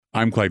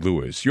I'm Clyde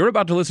Lewis. You're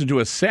about to listen to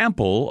a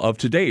sample of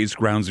today's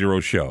Ground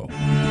Zero show.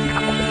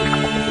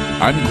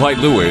 I'm Clyde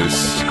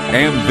Lewis,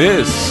 and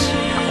this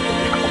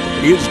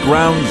is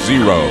Ground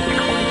Zero.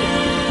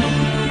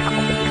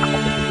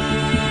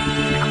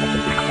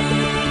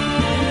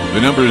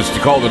 The numbers to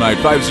call tonight,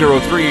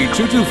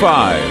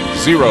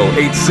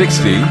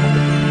 503-225-0860.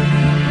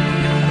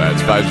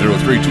 That's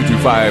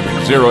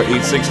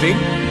 503-225-0860.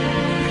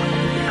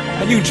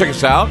 And you can check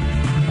us out.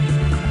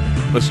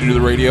 Listen to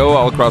the radio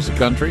all across the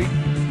country,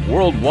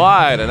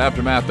 worldwide at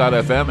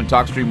Aftermath.fm and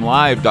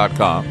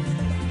TalkStreamLive.com.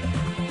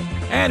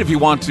 And if you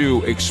want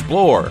to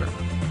explore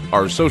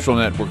our social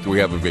network that we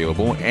have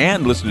available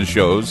and listen to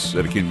shows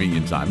at a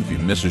convenient time, if you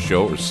miss a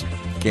show or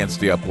can't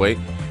stay up late,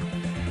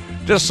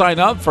 just sign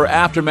up for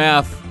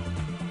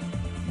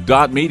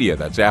Aftermath.media.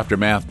 That's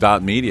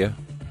Aftermath.media.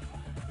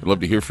 I'd love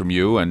to hear from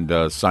you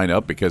and sign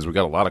up because we've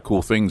got a lot of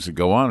cool things that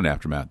go on in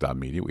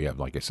Aftermath.media. We have,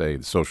 like I say,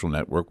 the social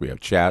network. We have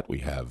chat. We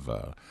have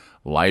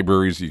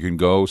libraries you can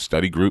go,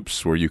 study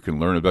groups where you can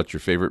learn about your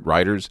favorite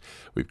writers.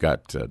 We've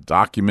got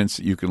documents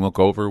that you can look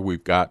over.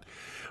 We've got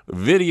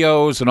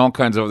videos and all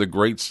kinds of other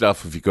great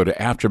stuff. If you go to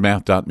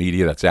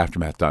Aftermath.media, that's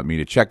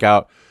Aftermath.media, check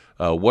out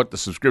what the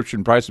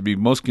subscription price would be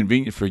most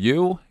convenient for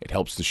you. It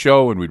helps the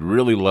show, and we'd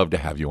really love to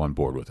have you on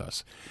board with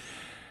us.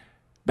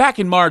 Back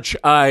in March,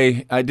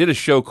 I did a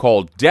show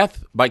called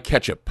Death by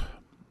Ketchup.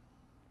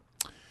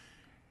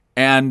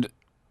 And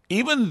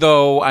even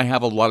though I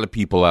have a lot of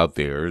people out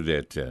there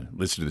that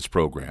listen to this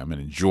program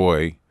and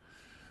enjoy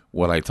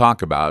what I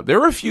talk about, there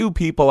are a few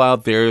people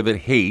out there that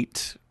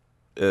hate.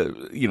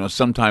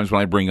 Sometimes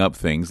when I bring up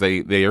things,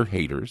 they are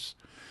haters,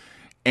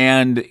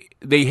 and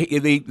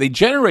they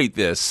generate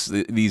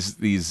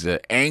these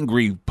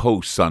angry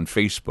posts on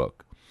Facebook,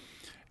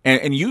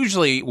 and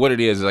usually what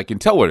it is I can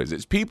tell what it is.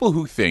 It's people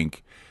who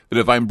think that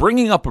if I'm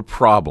bringing up a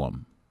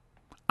problem,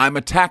 I'm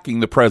attacking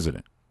the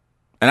president.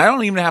 And I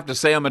don't even have to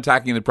say I'm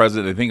attacking the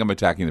president. They think I'm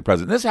attacking the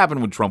president. This happened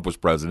when Trump was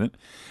president.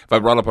 If I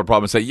brought up a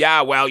problem and say,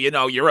 yeah, well,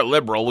 you're a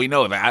liberal. We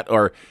know that.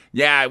 Or,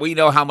 yeah, we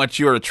know how much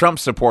you're a Trump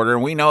supporter,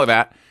 and we know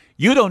that.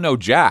 You don't know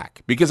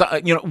jack. Because,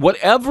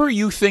 whatever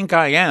you think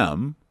I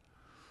am,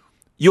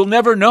 you'll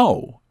never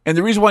know. And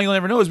the reason why you'll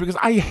never know is because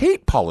I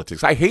hate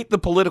politics. I hate the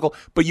political,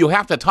 but you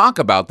have to talk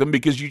about them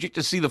because you get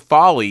to see the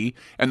folly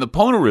and the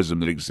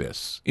ponerism that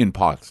exists in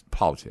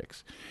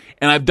politics.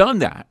 And I've done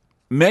that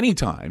many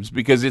times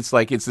because it's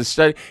like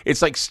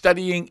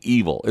studying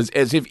evil,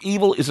 as if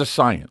evil is a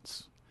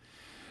science.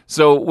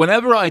 So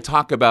whenever I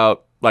talk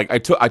about, I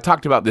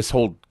talked about this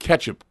whole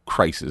ketchup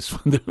crisis,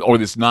 or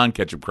this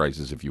non-ketchup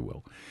crisis, if you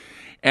will.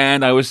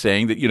 And I was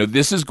saying that,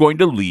 this is going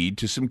to lead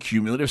to some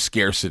cumulative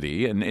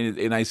scarcity.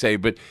 And I say,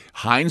 but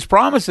Heinz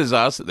promises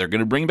us that they're going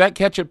to bring back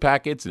ketchup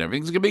packets and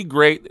everything's going to be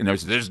great. And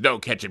there's no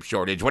ketchup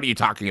shortage. What are you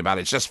talking about?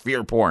 It's just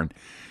fear porn.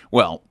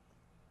 Well,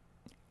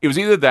 it was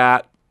either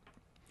that,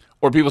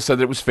 or people said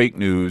that it was fake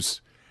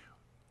news,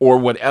 or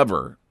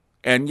whatever.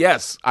 And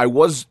yes, I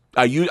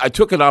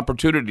took an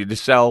opportunity to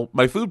sell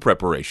my food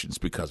preparations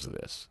because of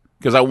this,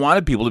 because I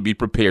wanted people to be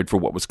prepared for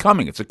what was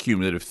coming. It's a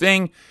cumulative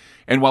thing,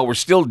 and while we're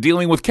still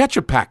dealing with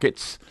ketchup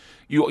packets,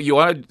 you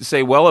want to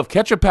say, well, if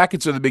ketchup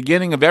packets are the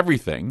beginning of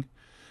everything,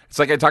 it's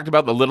like I talked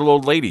about the little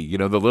old lady,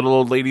 the little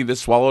old lady that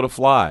swallowed a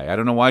fly. I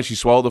don't know why she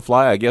swallowed the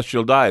fly. I guess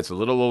she'll die. It's the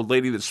little old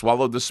lady that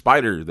swallowed the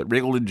spider that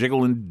wriggled and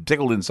jiggled and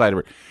tickled inside of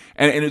her,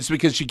 and it's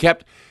because she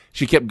kept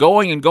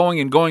going and going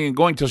and going and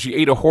going until she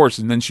ate a horse,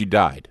 and then she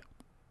died.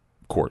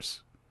 Of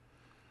course.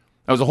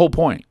 That was the whole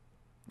point.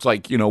 It's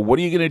like, what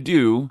are you going to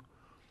do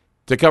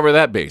to cover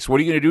that base? What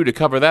are you going to do to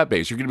cover that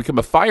base? You're going to become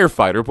a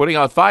firefighter putting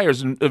out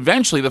fires, and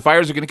eventually the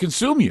fires are going to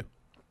consume you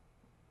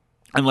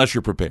unless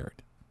you're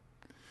prepared.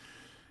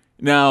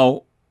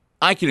 Now,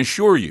 I can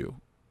assure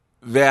you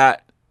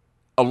that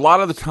a lot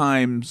of the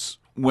times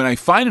when I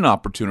find an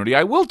opportunity,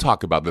 I will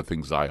talk about the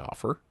things I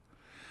offer.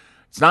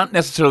 It's not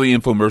necessarily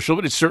infomercial,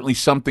 but it's certainly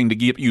something to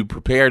get you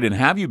prepared and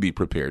have you be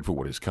prepared for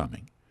what is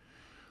coming.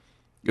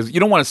 Because you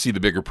don't want to see the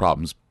bigger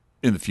problems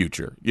in the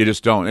future. You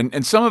just don't.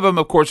 And some of them,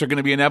 of course, are going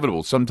to be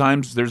inevitable.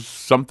 Sometimes there's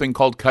something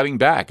called cutting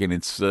back, and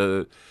it's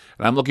and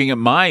I'm looking at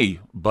my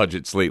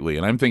budgets lately,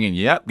 and I'm thinking,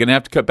 going to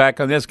have to cut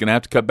back on this, going to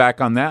have to cut back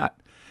on that.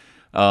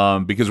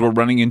 Because we're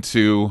running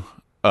into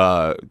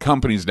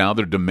companies now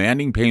that are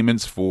demanding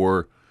payments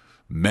for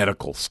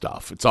medical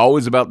stuff. It's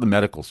always about the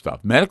medical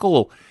stuff.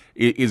 Medical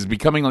is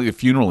becoming like the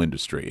funeral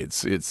industry.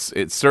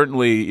 It's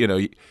certainly,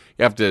 you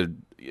have to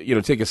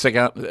take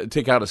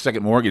out a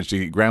second mortgage to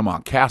get grandma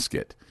a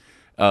casket.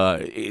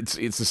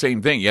 It's the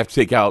same thing. You have to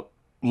take out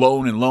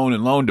loan and loan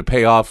and loan to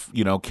pay off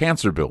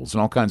cancer bills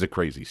and all kinds of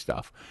crazy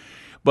stuff.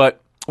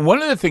 But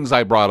one of the things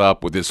I brought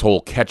up with this whole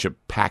ketchup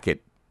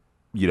packet,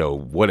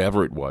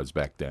 whatever it was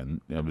back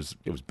then, it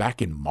was back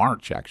in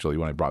March actually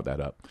when I brought that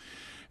up,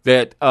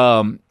 that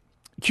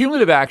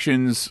cumulative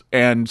actions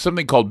and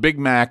something called Big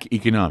Mac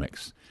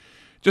economics.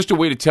 Just a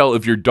way to tell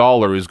if your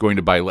dollar is going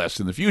to buy less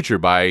in the future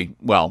like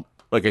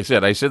I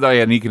said that I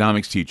had an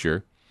economics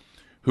teacher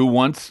who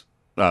once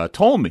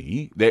told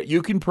me that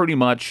you can pretty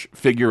well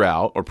figure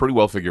out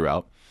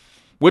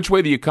which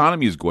way the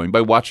economy is going by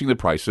watching the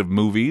price of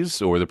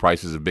movies or the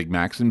prices of Big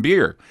Macs and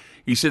beer.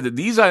 He said that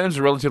these items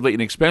are relatively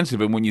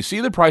inexpensive, and when you see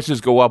the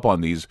prices go up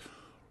on these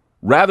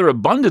rather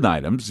abundant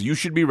items, you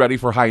should be ready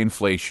for high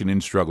inflation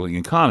and struggling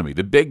economy.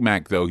 The Big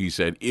Mac, though, he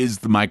said, is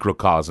the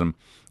microcosm,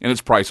 and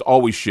its price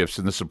always shifts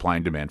in the supply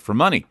and demand for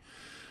money.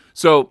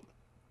 So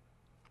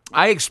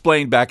I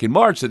explained back in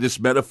March that this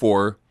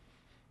metaphor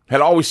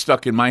had always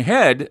stuck in my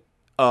head,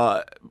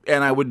 and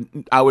I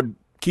would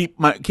keep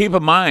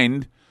in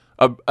mind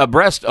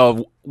abreast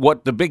of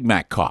what the Big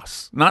Mac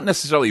costs. Not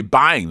necessarily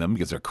buying them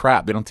because they're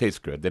crap. They don't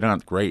taste good. They're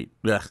not great.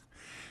 Ugh.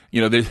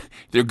 You know,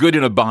 they're good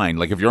in a bind.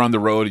 Like if you're on the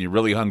road and you're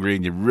really hungry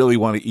and you really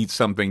want to eat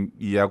something,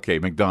 yeah, okay,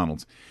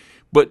 McDonald's.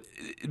 But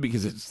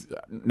because it's,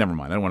 never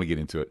mind, I don't want to get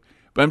into it.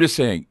 But I'm just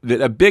saying that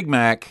a Big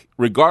Mac,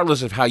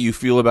 regardless of how you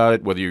feel about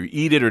it, whether you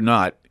eat it or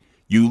not,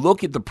 you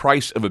look at the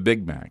price of a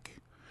Big Mac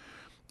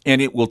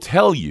and it will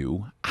tell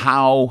you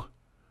how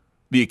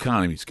the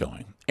economy's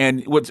going.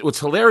 And what's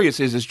hilarious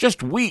is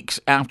just weeks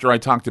after I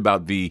talked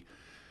about the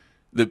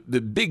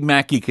Big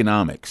Mac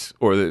economics,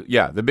 or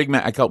the Big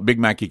Mac, I call it Big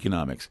Mac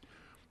economics.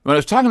 When I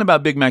was talking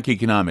about Big Mac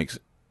economics,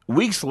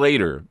 weeks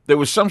later, there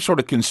was some sort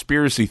of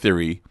conspiracy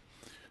theory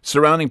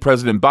surrounding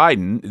President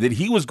Biden that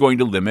he was going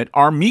to limit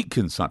our meat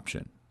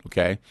consumption,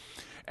 okay?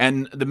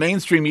 And the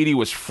mainstream media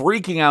was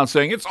freaking out,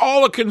 saying it's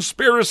all a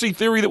conspiracy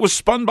theory that was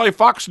spun by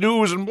Fox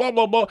News and blah,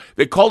 blah, blah.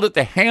 They called it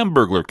the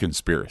Hamburglar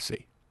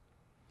conspiracy.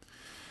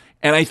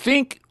 And I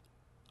think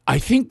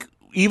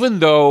even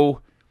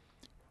though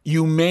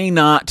you may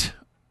not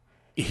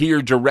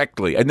hear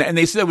directly, and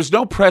they said there was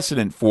no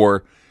precedent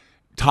for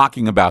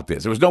talking about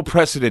this. There was no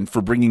precedent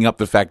for bringing up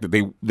the fact that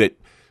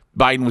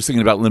Biden was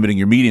thinking about limiting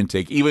your meat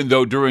intake, even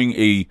though during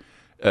the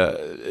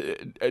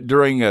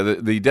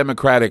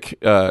Democratic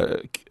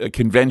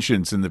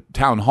conventions and the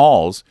town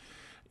halls,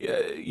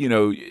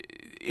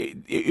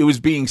 it was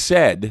being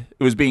said,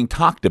 it was being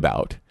talked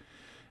about,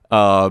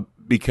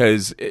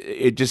 because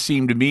it just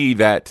seemed to me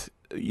that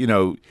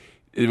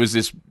it was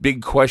this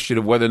big question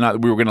of whether or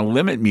not we were going to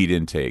limit meat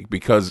intake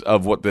because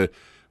of what the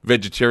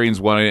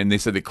vegetarians wanted, and they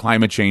said that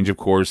climate change, of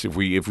course, if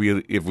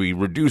we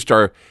reduced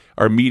our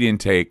meat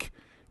intake,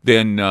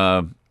 then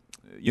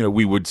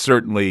we would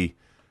certainly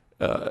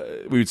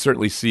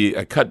see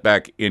a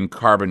cutback in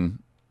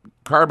carbon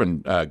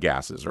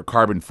gases or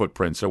carbon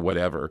footprints or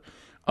whatever.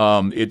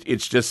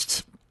 It's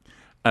just,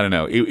 I don't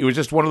know. It was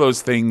just one of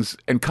those things.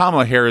 And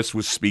Kamala Harris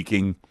was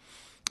speaking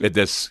at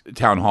this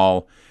town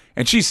hall,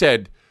 and she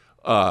said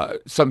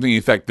something to the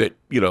effect that,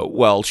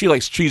 she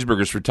likes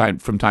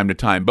cheeseburgers from time to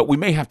time, but we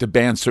may have to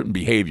ban certain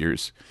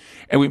behaviors,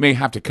 and we may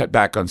have to cut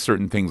back on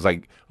certain things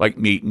like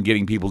meat and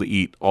getting people to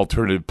eat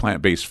alternative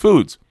plant-based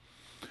foods.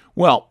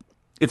 Well,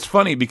 it's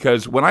funny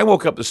because when I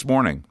woke up this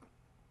morning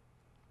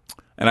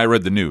and I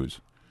read the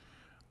news,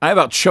 I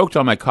about choked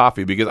on my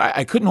coffee because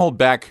I couldn't hold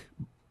back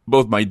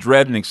both my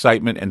dread and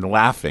excitement and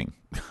laughing.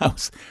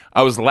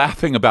 I was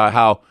laughing about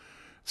how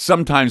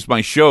sometimes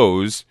my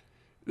shows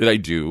that I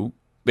do,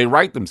 they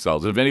write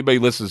themselves. If anybody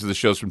listens to the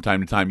shows from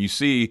time to time, you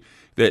see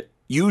that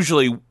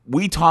usually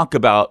we talk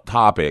about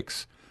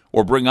topics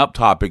or bring up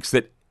topics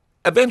that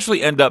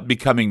eventually end up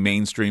becoming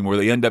mainstream, or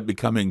they end up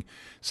becoming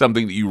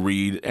something that you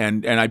read.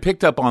 And I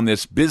picked up on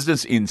this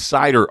Business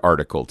Insider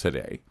article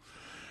today.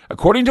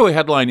 According to a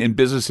headline in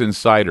Business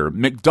Insider,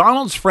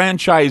 McDonald's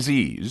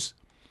franchisees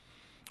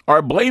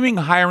are blaming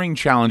hiring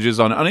challenges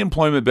on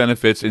unemployment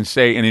benefits and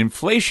say an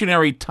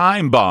inflationary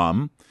time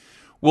bomb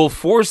will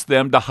force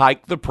them to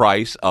hike the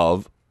price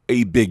of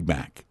a Big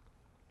Mac.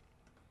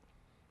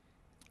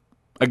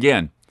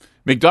 Again,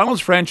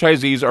 McDonald's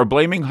franchisees are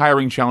blaming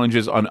hiring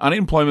challenges on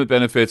unemployment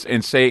benefits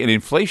and say an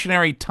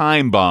inflationary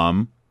time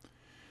bomb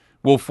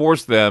will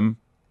force them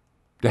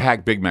to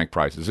hack Big Mac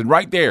prices. And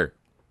right there,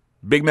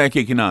 Big Mac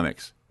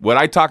economics. What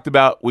I talked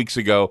about weeks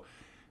ago,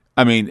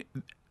 I mean,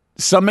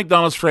 some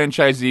McDonald's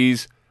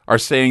franchisees are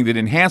saying that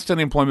enhanced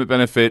unemployment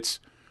benefits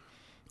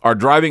are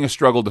driving a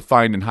struggle to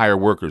find and hire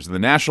workers. The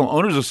National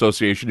Owners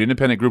Association,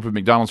 independent group of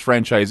McDonald's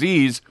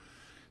franchisees,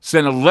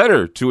 sent a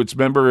letter to its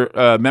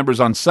members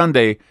on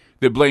Sunday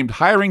that blamed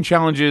hiring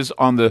challenges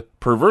on the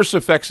perverse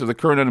effects of the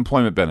current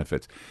unemployment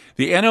benefits.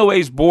 The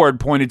NOA's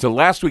board pointed to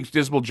last week's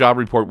dismal job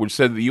report, which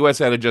said that the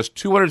U.S. added just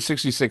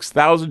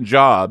 266,000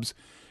 jobs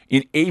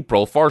in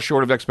April, far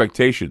short of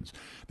expectations.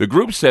 The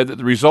group said that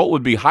the result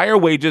would be higher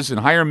wages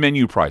and higher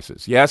menu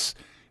prices. Yes,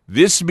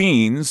 this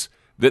means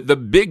that the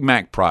Big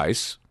Mac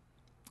price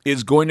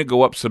is going to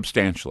go up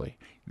substantially.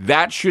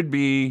 That should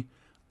be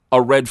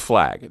a red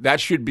flag.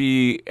 That should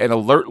be an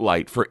alert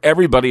light for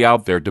everybody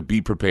out there to be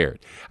prepared.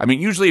 I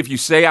mean, usually if you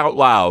say out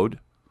loud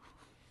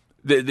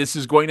that this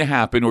is going to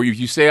happen, or if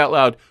you say out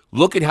loud,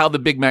 look at how the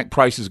Big Mac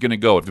price is going to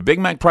go. If the Big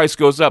Mac price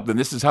goes up, then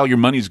this is how your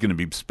money is going to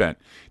be spent.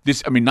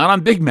 This, I mean, not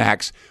on Big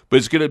Macs, but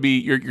it's going to be,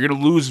 you're going to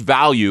lose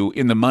value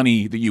in the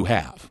money that you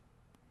have.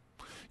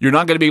 You're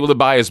not going to be able to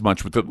buy as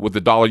much with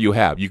the dollar you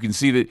have. You can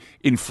see that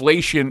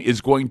inflation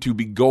is going to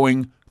be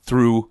going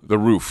through the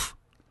roof.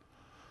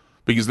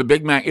 Because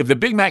if the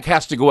Big Mac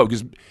has to go up,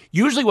 because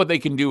usually what they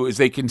can do is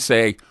they can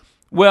say,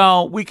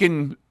 well, we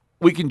can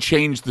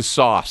change the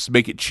sauce,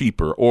 make it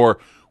cheaper, or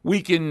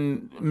we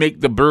can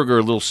make the burger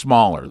a little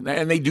smaller.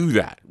 And they do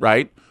that,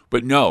 right?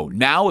 But no,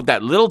 now with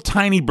that little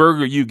tiny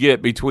burger you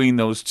get between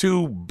those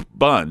two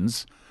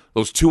buns,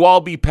 those two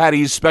all-beef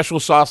patties, special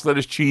sauce,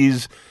 lettuce,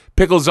 cheese,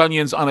 pickles,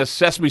 onions on a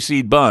sesame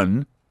seed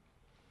bun,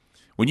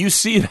 when you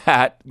see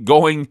that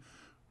going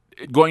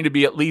to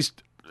be at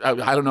least, I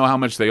don't know how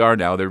much they are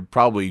now. They're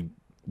probably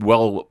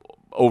well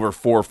over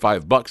 $4 or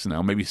 $5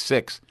 now, maybe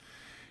 $6.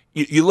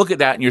 You look at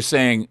that and you're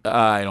saying,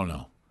 I don't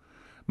know.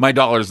 My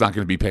dollar is not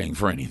going to be paying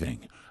for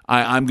anything.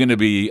 I'm going to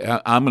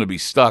be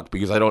stuck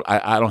because I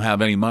don't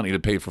have any money to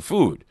pay for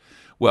food.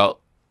 Well,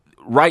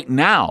 right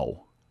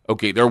now,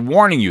 okay, they're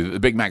warning you that the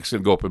Big Mac's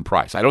going to go up in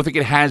price. I don't think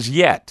it has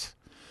yet,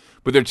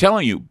 but they're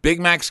telling you Big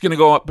Mac's going to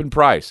go up in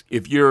price.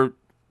 If you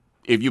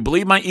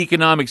believe my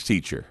economics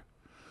teacher,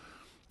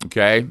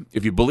 okay,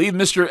 if you believe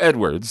Mr.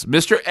 Edwards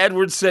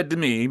said to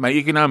me, my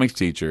economics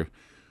teacher,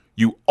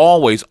 you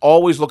always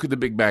look at the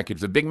Big Mac. If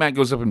the Big Mac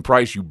goes up in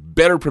price, you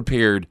better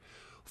prepared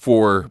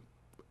for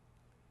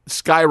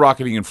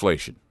skyrocketing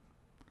inflation.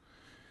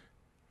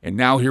 And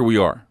now here we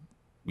are.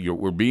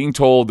 We're being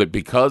told that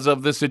because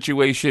of the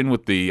situation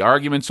with the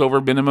arguments over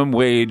minimum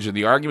wage and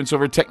the arguments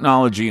over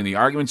technology and the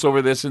arguments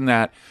over this and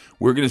that,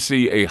 we're going to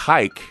see a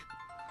hike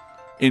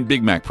in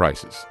Big Mac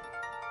prices.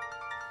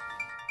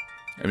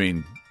 I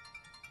mean,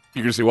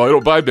 you're going to say, well, I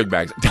don't buy Big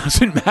Macs. It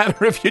doesn't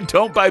matter if you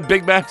don't buy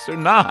Big Macs or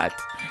not.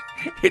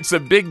 It's a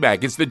Big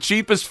Mac. It's the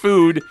cheapest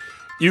food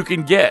you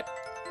can get.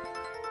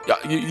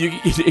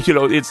 You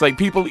know, it's like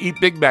people eat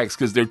Big Macs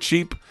because they're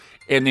cheap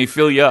and they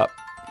fill you up.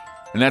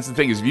 And that's the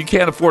thing is, if you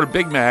can't afford a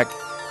Big Mac,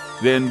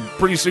 then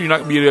pretty soon you're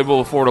not going to be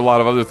able to afford a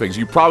lot of other things.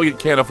 You probably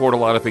can't afford a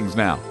lot of things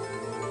now.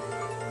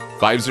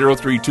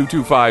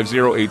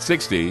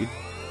 503-225-0860.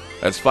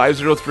 That's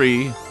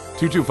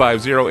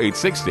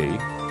 503-225-0860.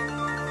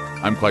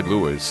 I'm Clyde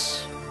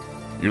Lewis.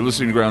 You're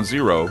listening to Ground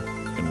Zero,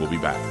 and we'll be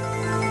back.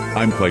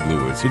 I'm Clyde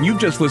Lewis, and you've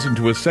just listened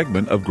to a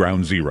segment of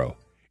Ground Zero.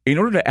 In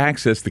order to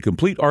access the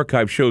complete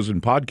archive shows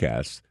and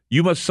podcasts,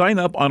 you must sign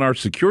up on our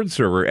secured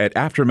server at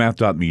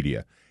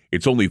aftermath.media.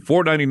 It's only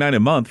 $4.99 a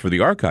month for the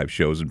archive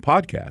shows and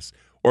podcasts.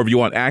 Or if you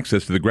want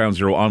access to the Ground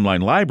Zero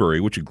online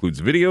library, which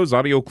includes videos,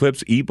 audio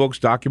clips, ebooks,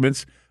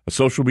 documents, a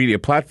social media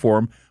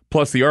platform,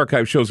 plus the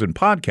archive shows and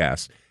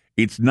podcasts,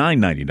 it's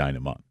 $9.99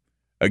 a month.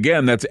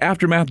 Again, that's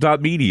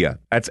aftermath.media.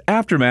 That's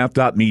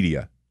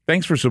aftermath.media.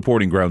 Thanks for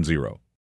supporting Ground Zero.